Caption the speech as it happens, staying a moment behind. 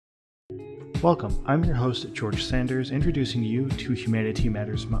Welcome, I'm your host, George Sanders, introducing you to Humanity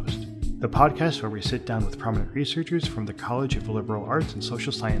Matters Most, the podcast where we sit down with prominent researchers from the College of Liberal Arts and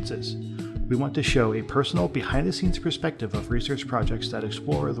Social Sciences. We want to show a personal, behind-the-scenes perspective of research projects that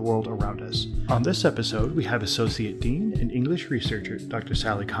explore the world around us. On this episode, we have Associate Dean and English researcher Dr.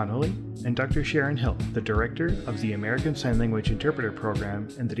 Sally Connolly and Dr. Sharon Hill, the Director of the American Sign Language Interpreter Program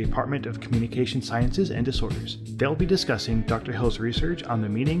in the Department of Communication Sciences and Disorders. They'll be discussing Dr. Hill's research on the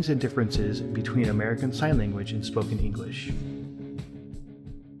meanings and differences between American Sign Language and spoken English.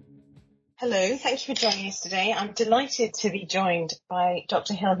 Hello, thank you for joining us today. I'm delighted to be joined by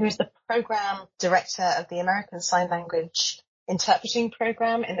Dr. Hill, who is the Program Director of the American Sign Language Interpreting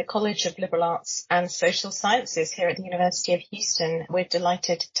Program in the College of Liberal Arts and Social Sciences here at the University of Houston. We're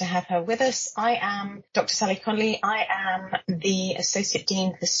delighted to have her with us. I am Dr. Sally Connolly. I am the Associate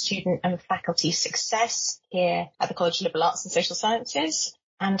Dean for Student and Faculty Success here at the College of Liberal Arts and Social Sciences.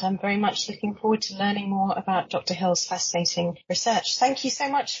 And I'm very much looking forward to learning more about Dr. Hill's fascinating research. Thank you so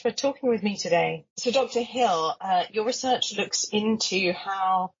much for talking with me today. So Dr. Hill, your research looks into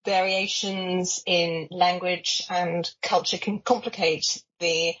how variations in language and culture can complicate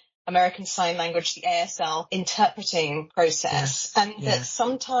the American Sign Language, the ASL, interpreting process, that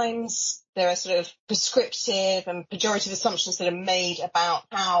sometimes there are sort of prescriptive and pejorative assumptions that are made about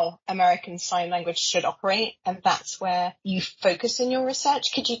how American Sign Language should operate, and that's where you focus in your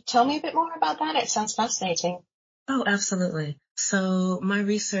research. Could you tell me a bit more about that? It sounds fascinating. Oh, absolutely. So my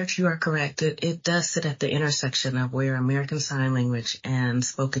research, you are correct. It does sit at the intersection of where American Sign Language and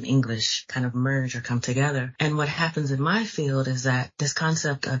spoken English kind of merge or come together. And what happens in my field is that this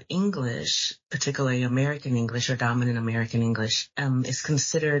concept of English, particularly American English or dominant American English, is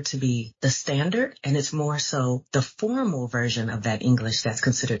considered to be the standard. And it's more so the formal version of that English that's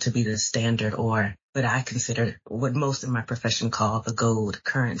considered to be the standard, or what I consider, what most in my profession call the gold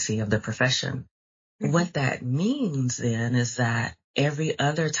currency of the profession. What that means then is that every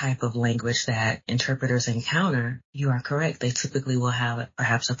other type of language that interpreters encounter, you are correct, they typically will have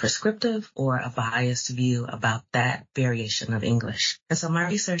perhaps a prescriptive or a biased view about that variation of English. And so my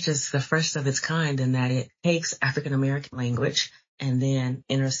research is the first of its kind in that it takes African American language and then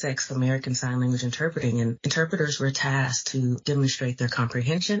intersects American Sign Language interpreting. And interpreters were tasked to demonstrate their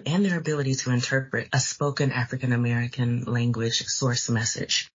comprehension and their ability to interpret a spoken African American language source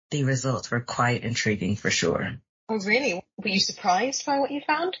message. The results were quite intriguing for sure. Oh, really? Were you surprised by what you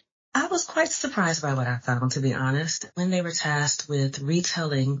found? I was quite surprised by what I found, to be honest. When they were tasked with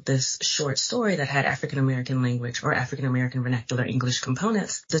retelling this short story that had African American language or African American vernacular English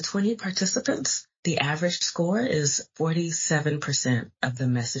components, the 20 participants, the average score is 47% of the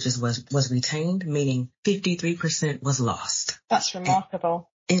messages was retained, meaning 53% was lost. That's remarkable.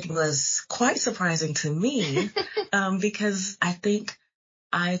 It was quite surprising to me because I think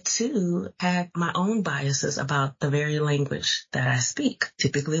I, too, had my own biases about the very language that I speak.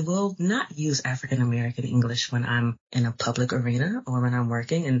 Typically will not use African American English when I'm in a public arena or when I'm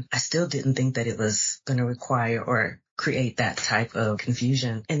working, and I still didn't think that it was going to require or create that type of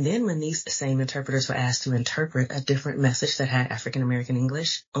confusion. And then when these same interpreters were asked to interpret a different message that had African American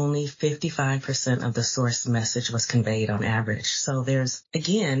English, only 55% of the source message was conveyed on average. So there's,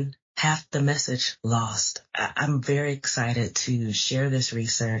 again, half the message lost. I'm very excited to share this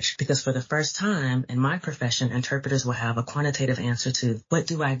research because for the first time in my profession, interpreters will have a quantitative answer to what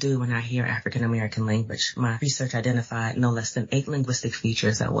do I do when I hear African American language. My research identified no less than 8 linguistic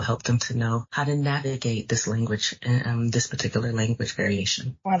features that will help them to know how to navigate this language, this particular language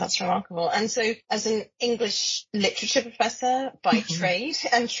variation. Wow, that's remarkable. And so as an English literature professor by trade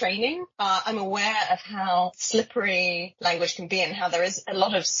and training, I'm aware of how slippery language can be and how there is a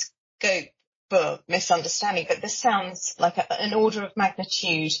lot of scope for misunderstanding, but this sounds like an order of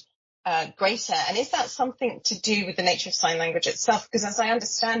magnitude greater. And is that something to do with the nature of sign language itself? Because as I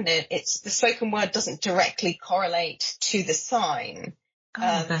understand it, it's the spoken word doesn't directly correlate to the sign,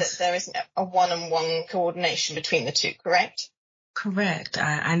 that there isn't a one-on-one coordination between the two, correct? Correct.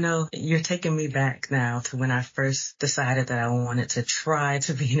 I know you're taking me back now to when I first decided that I wanted to try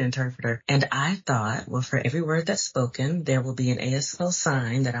to be an interpreter. And I thought, well, for every word that's spoken, there will be an ASL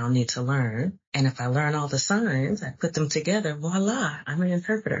sign that I'll need to learn. And if I learn all the signs, I put them together, voila, I'm an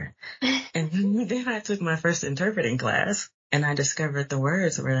interpreter. And then I took my first interpreting class and I discovered the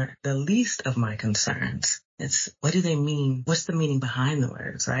words were the least of my concerns. It's what do they mean? What's the meaning behind the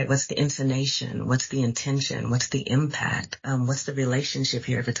words, right? What's the intonation? What's the intention? What's the impact? What's the relationship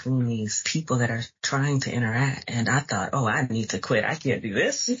here between these people that are trying to interact? And I thought, oh, I need to quit. I can't do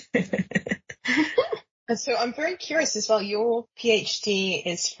this. And so I'm very curious as well. Your PhD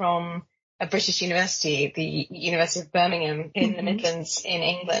is from a British university, the University of Birmingham in the Midlands in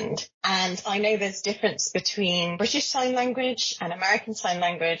England. And I know there's difference between British Sign Language and American Sign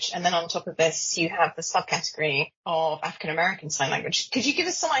Language. And then on top of this, you have the subcategory of African American Sign Language. Could you give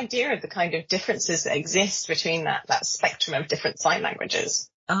us some idea of the kind of differences that exist between that spectrum of different sign languages?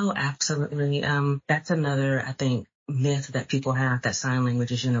 Oh, absolutely. That's another, I think, myth that people have, that sign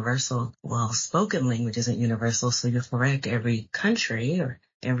language is universal. Well, spoken language isn't universal, so you're correct. Every country or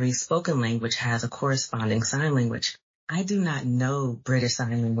every spoken language has a corresponding sign language. I do not know British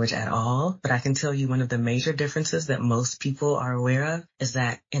Sign Language at all, but I can tell you one of the major differences that most people are aware of is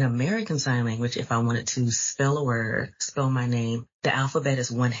that in American Sign Language, if I wanted to spell a word, spell my name, the alphabet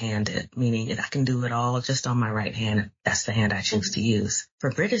is one-handed, meaning I can do it all just on my right hand. That's the hand I choose to use.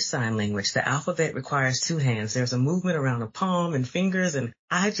 For British Sign Language, the alphabet requires two hands. There's a movement around the palm and fingers, and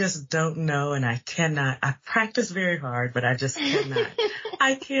I just don't know, and I cannot. I practice very hard, but I just cannot.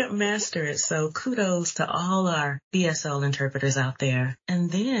 I can't master it. So kudos to all our BSL interpreters out there.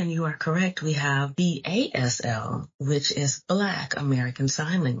 And then you are correct. We have BASL, which is Black American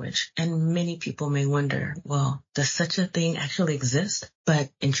Sign Language. And many people may wonder, well, does such a thing actually exist? But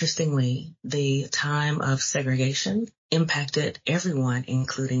interestingly, the time of segregation impacted everyone,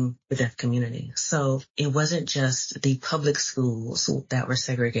 including the deaf community. So it wasn't just the public schools that were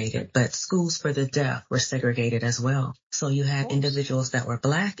segregated, but schools for the deaf were segregated as well. So you had individuals that were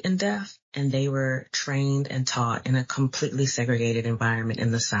Black and deaf, and they were trained and taught in a completely segregated environment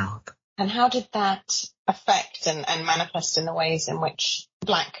in the South. And how did that affect and manifest in the ways in which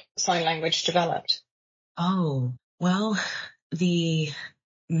Black Sign Language developed? Oh, well, the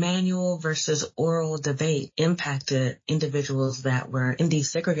manual versus oral debate impacted individuals that were in these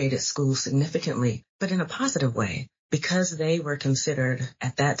segregated schools significantly, but in a positive way. Because they were considered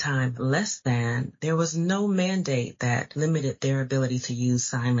at that time less than, there was no mandate that limited their ability to use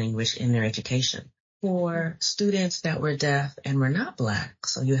sign language in their education. For students that were deaf and were not Black,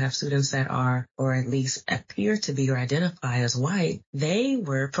 so you have students that are, or at least appear to be or identify as white, they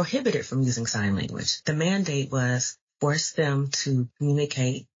were prohibited from using sign language. The mandate was force them to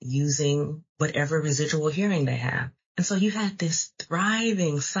communicate using whatever residual hearing they have. And so you had this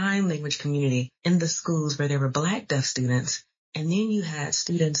thriving sign language community in the schools where there were Black deaf students. And then you had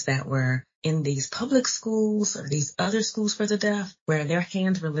students that were in these public schools or these other schools for the deaf where their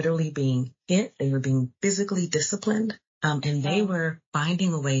hands were literally being hit. They were being physically disciplined. And they were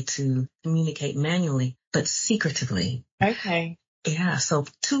finding a way to communicate manually, but secretively. Okay. Yeah, so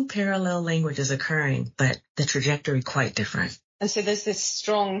two parallel languages occurring, but the trajectory quite different. And so there's this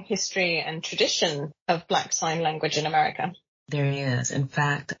strong history and tradition of Black Sign Language in America. There is. In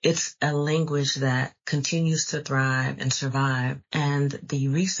fact, it's a language that continues to thrive and survive. And the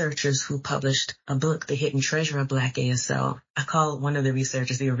researchers who published a book, The Hidden Treasure of Black ASL, I call one of the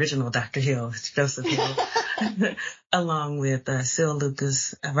researchers the original Dr. Hill, Joseph Hill, along with Syl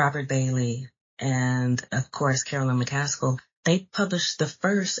Lucas, Robert Bailey, and of course, Carolyn McCaskill. They published the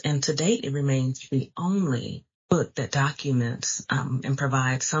first, and to date it remains the only book that documents and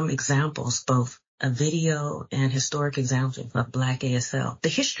provides some examples, both a video and historic examples of Black ASL, the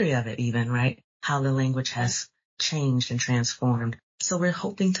history of it even, right? How the language has changed and transformed. So we're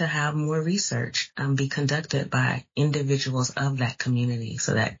hoping to have more research be conducted by individuals of that community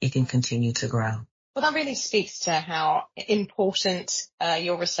so that it can continue to grow. Well, that really speaks to how important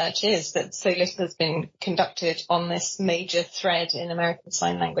your research is, that so little has been conducted on this major thread in American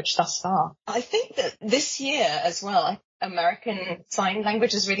Sign Language thus far. I think that this year as well, American Sign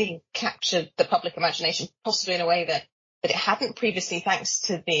Language has really captured the public imagination, possibly in a way that it hadn't previously, thanks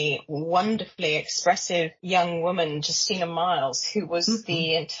to the wonderfully expressive young woman, Justina Miles, who was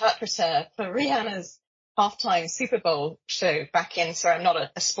the interpreter for Rihanna's halftime Super Bowl show back in, sorry, I'm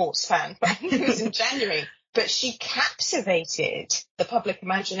not a sports fan, but I think it was in January, but she captivated the public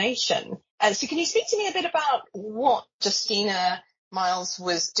imagination. So can you speak to me a bit about what Justina Miles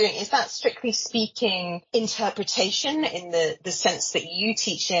was doing? Is that strictly speaking interpretation in the sense that you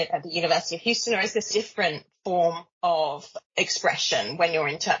teach it at the University of Houston, or is this a different form of expression when you're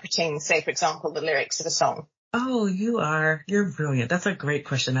interpreting, say, for example, the lyrics of a song? Oh, you're brilliant. That's a great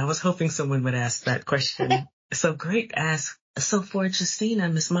question. I was hoping someone would ask that question. So great ask. So for Justina,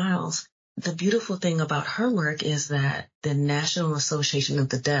 Miss Miles, the beautiful thing about her work is that the National Association of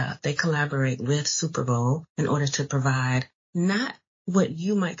the Deaf, they collaborate with Super Bowl in order to provide not what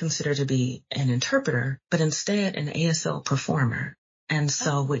you might consider to be an interpreter, but instead an ASL performer. And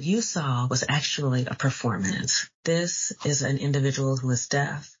so what you saw was actually a performance. This is an individual who is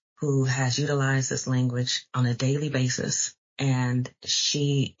deaf, who has utilized this language on a daily basis And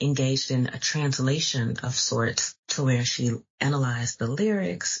she engaged in a translation of sorts to where she analyzed the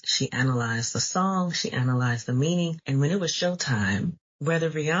lyrics, she analyzed the song, she analyzed the meaning. And when it was showtime,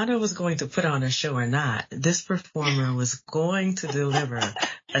 whether Rihanna was going to put on a show or not, this performer was going to deliver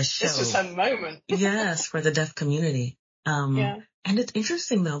a show. This was her moment. Yes, for the deaf community. Yeah. And it's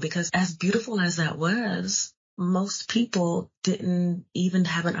interesting, though, because as beautiful as that was, most people didn't even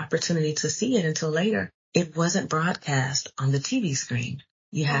have an opportunity to see it until later. It wasn't broadcast on the TV screen.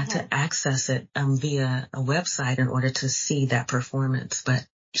 You had to access it via a website in order to see that performance. But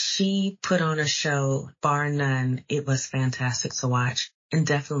she put on a show, bar none. It was fantastic to watch. And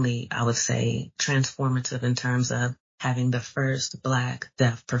definitely, I would say, transformative in terms of having the first Black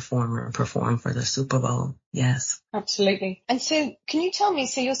deaf performer perform for the Super Bowl. Yes. Absolutely. And so can you tell me,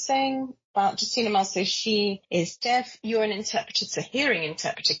 so you're saying about Justina Miles, so she is deaf, you're an interpreter, it's a hearing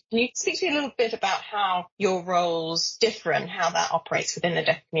interpreter. Can you speak to me a little bit about how your roles differ and how that operates within the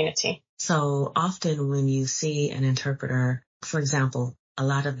deaf community? So often when you see an interpreter, for example, a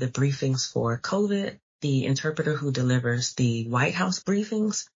lot of the briefings for COVID, the interpreter who delivers the White House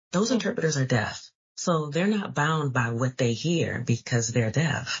briefings, those interpreters are deaf. So they're not bound by what they hear because they're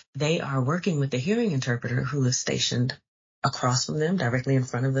deaf. They are working with the hearing interpreter who is stationed across from them, directly in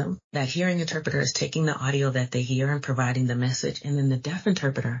front of them. That hearing interpreter is taking the audio that they hear and providing the message. And then the deaf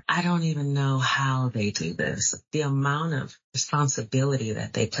interpreter, I don't even know how they do this. The amount of responsibility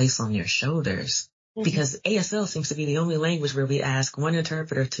that they place on your shoulders. Because ASL seems to be the only language where we ask one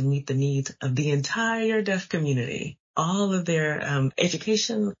interpreter to meet the needs of the entire deaf community. All of their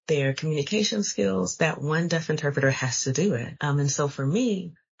education, their communication skills, that one deaf interpreter has to do it. And so for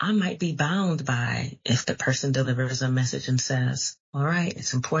me, I might be bound by if the person delivers a message and says, all right,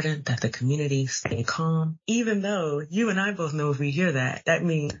 it's important that the community stay calm. Even though you and I both know if we hear that, that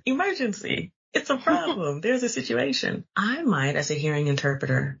means emergency. It's a problem. There's a situation. I might, as a hearing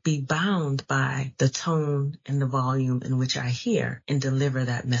interpreter, be bound by the tone and the volume in which I hear and deliver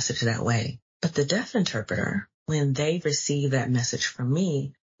that message that way. But the deaf interpreter, when they receive that message from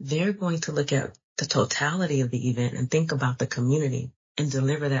me, they're going to look at the totality of the event and think about the community and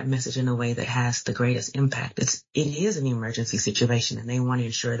deliver that message in a way that has the greatest impact. It is an emergency situation, and they want to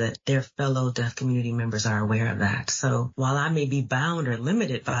ensure that their fellow deaf community members are aware of that. So while I may be bound or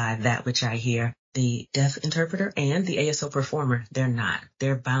limited by that which I hear, the deaf interpreter and the ASL performer, they're not.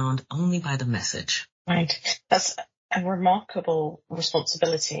 They're bound only by the message. Right. That's a remarkable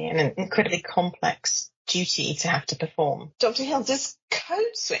responsibility and an incredibly complex duty to have to perform. Dr. Hill, does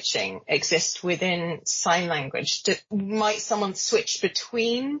code switching exist within sign language? Might someone switch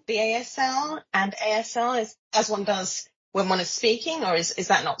between the ASL and ASL as one does when one is speaking, or is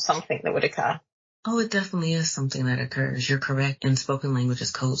that not something that would occur? Oh, it definitely is something that occurs. You're correct. In spoken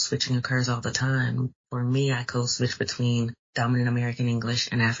languages, code switching occurs all the time. For me, I code switch between Dominant American English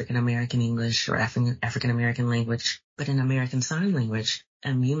and African American English or African American language. But in American Sign Language,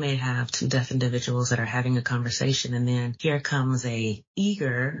 you may have two deaf individuals that are having a conversation, and then here comes a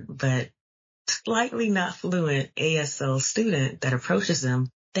eager but slightly not fluent ASL student that approaches them.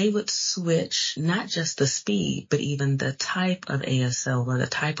 They would switch not just the speed, but even the type of ASL or the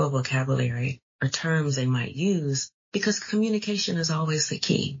type of vocabulary or terms they might use, because communication is always the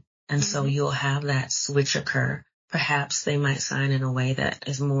key. And so you'll have that switch occur. Perhaps they might sign in a way that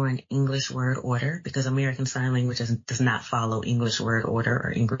is more in English word order, because American Sign Language does not follow English word order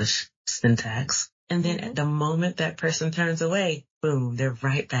or English syntax. And then at the moment that person turns away, boom, they're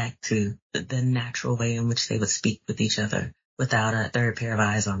right back to the natural way in which they would speak with each other without a third pair of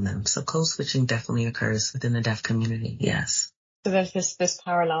eyes on them. So code switching definitely occurs within the deaf community, yes. So there's this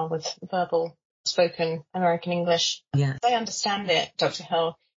parallel with verbal spoken American English. Yes. As I understand it, Dr.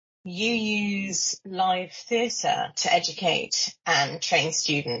 Hill, you use live theatre to educate and train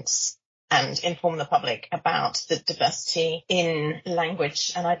students and inform the public about the diversity in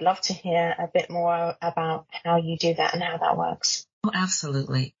language. And I'd love to hear a bit more about how you do that and how that works. Oh,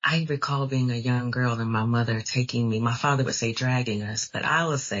 absolutely. I recall being a young girl and my mother taking me, my father would say dragging us, but I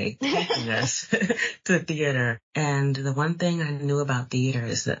would say taking us to theater. And the one thing I knew about theater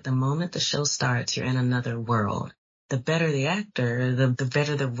is that the moment the show starts, you're in another world. The better the actor, the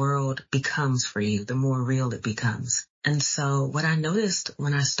better the world becomes for you, the more real it becomes. And so what I noticed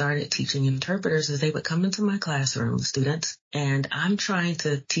when I started teaching interpreters is they would come into my classroom, students, and I'm trying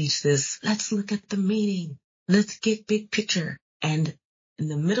to teach this, let's look at the meaning, let's get big picture. And in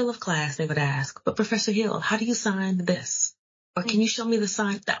the middle of class, they would ask, but Professor Hill, how do you sign this? Or can you show me the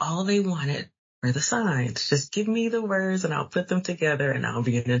signs? That all they wanted were the signs. Just give me the words and I'll put them together and I'll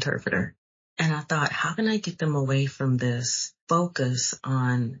be an interpreter. And I thought, how can I get them away from this focus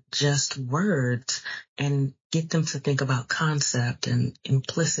on just words and get them to think about concept and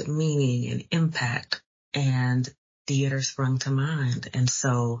implicit meaning and impact? And theater sprung to mind. And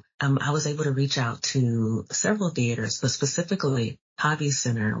so I was able to reach out to several theaters, but specifically Hobby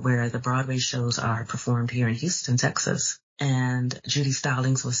Center, where the Broadway shows are performed here in Houston, Texas. And Judy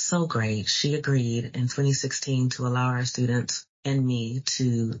Stallings was so great. She agreed in 2016 to allow our students and me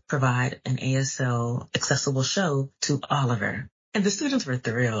to provide an ASL accessible show to Oliver. And the students were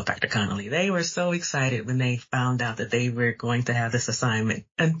thrilled, Dr. Connolly. They were so excited when they found out that they were going to have this assignment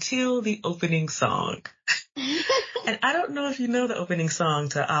until the opening song. And I don't know if you know the opening song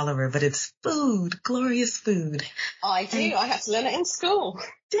to Oliver, but it's food, glorious food. I do. I had to learn it in school.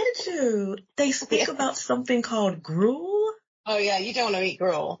 Did you? They speak about something called gruel. Oh, yeah. You don't want to eat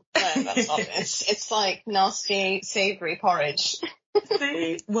gruel. No, that's not it. It's like nasty, savory porridge.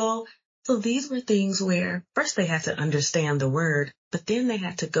 See? Well, so these were things where first they had to understand the word, but then they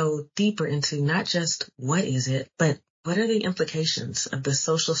had to go deeper into not just what is it, but what are the implications of the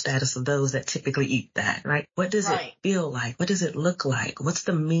social status of those that typically eat that, right? What does it feel like? What does it look like? What's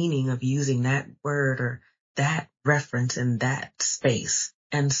the meaning of using that word or that reference in that space?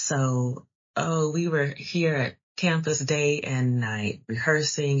 And so, we were here at campus day and night,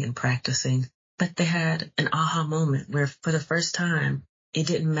 rehearsing and practicing, but they had an aha moment where for the first time, it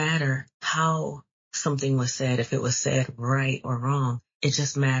didn't matter how something was said, if it was said right or wrong. It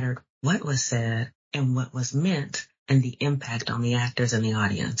just mattered what was said and what was meant and the impact on the actors and the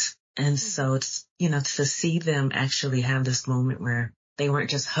audience. And so it's, to see them actually have this moment where they weren't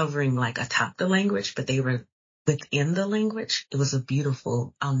just hovering like atop the language, but they were within the language. It was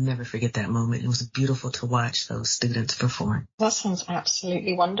I'll never forget that moment. It was beautiful to watch those students perform. That sounds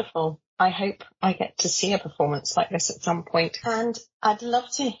absolutely wonderful. I hope I get to see a performance like this at some point. And I'd love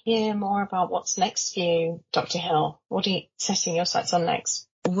to hear more about what's next for you, Dr. Hill. What are you setting your sights on next?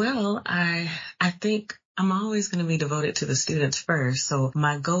 Well, I think I'm always going to be devoted to the students first. So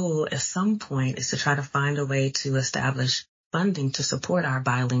my goal at some point is to try to find a way to establish funding to support our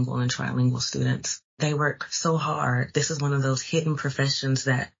bilingual and trilingual students. They work so hard. This is one of those hidden professions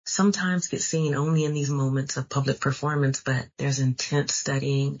that sometimes get seen only in these moments of public performance, but there's intense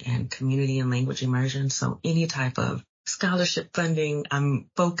studying and community and language immersion. So any type of scholarship funding,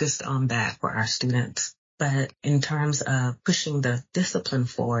 I'm focused on that for our students. But in terms of pushing the discipline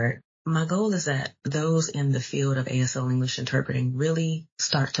forward, my goal is that those in the field of ASL English interpreting really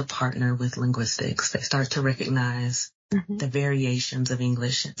start to partner with linguistics. They start to recognize the variations of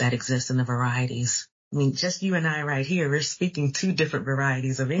English that exist in the varieties. I mean, just you and I right here, we're speaking two different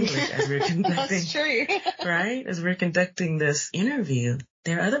varieties of English as we're conducting. That's true. Right? As we're conducting this interview.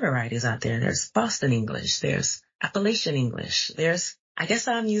 There are other varieties out there. There's Boston English. There's Appalachian English. I guess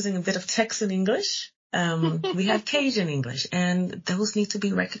I'm using a bit of Texan English. We have Cajun English, and those need to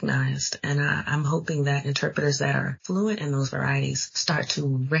be recognized. And I'm hoping that interpreters that are fluent in those varieties start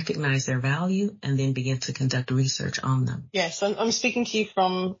to recognize their value and then begin to conduct research on them. Yes, I'm speaking to you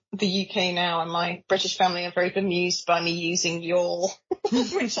from the UK now, and my British family are very bemused by me using y'all,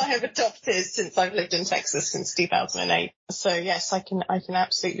 which I have adopted since I've lived in Texas since 2008. So yes, I can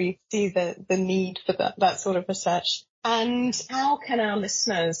absolutely see the need for that sort of research. And how can our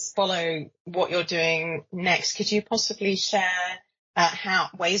listeners follow what you're doing next? Could you possibly share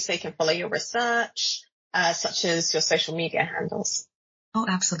ways they can follow your research, such as your social media handles? Oh,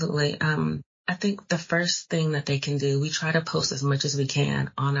 absolutely. I think the first thing that they can do, we try to post as much as we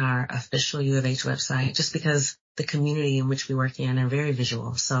can on our official U of H website, just because the community in which we work in are very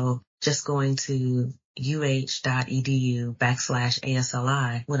visual. So just going to uh.edu/ASLI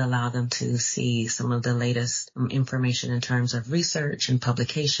would allow them to see some of the latest information in terms of research and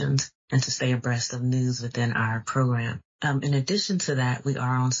publications and to stay abreast of news within our program. In addition to that, we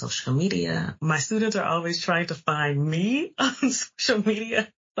are on social media. My students are always trying to find me on social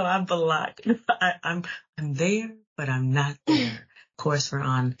media, so I'm blocked. I'm there, but I'm not there. Of course, we're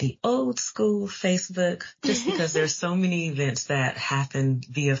on the old school Facebook, just because there's so many events that happen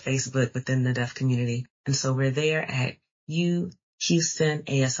via Facebook within the deaf community. And so we're there at Houston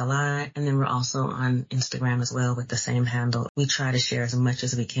ASLI, and then we're also on Instagram as well with the same handle. We try to share as much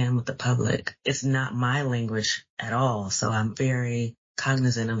as we can with the public. It's not my language at all, so I'm very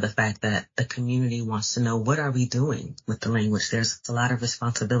cognizant of the fact that the community wants to know, what are we doing with the language? There's a lot of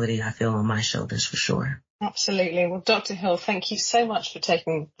responsibility, I feel, on my shoulders for sure. Absolutely. Well, Dr. Hill, thank you so much for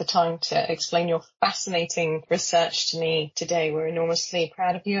taking the time to explain your fascinating research to me today. We're enormously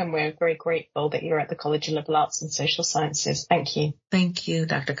proud of you, and we're very grateful that you're at the College of Liberal Arts and Social Sciences. Thank you. Thank you,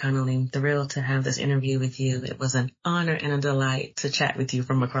 Dr. Connolly. I'm thrilled to have this interview with you. It was an honor and a delight to chat with you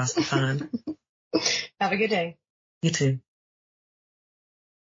from across the pond. Have a good day. You too.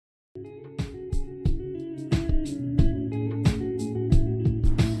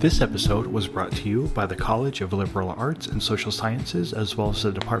 This episode was brought to you by the College of Liberal Arts and Social Sciences, as well as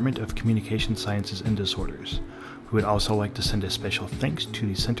the Department of Communication Sciences and Disorders. We would also like to send a special thanks to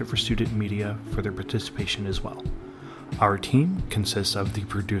the Center for Student Media for their participation as well. Our team consists of the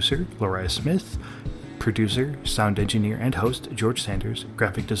producer, Laura Smith, producer, sound engineer, and host, George Sanders,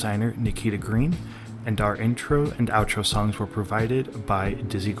 graphic designer, Nikita Green, and our intro and outro songs were provided by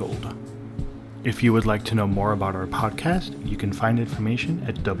Dizzy Gold. If you would like to know more about our podcast, you can find information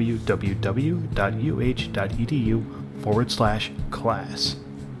at www.uh.edu/class.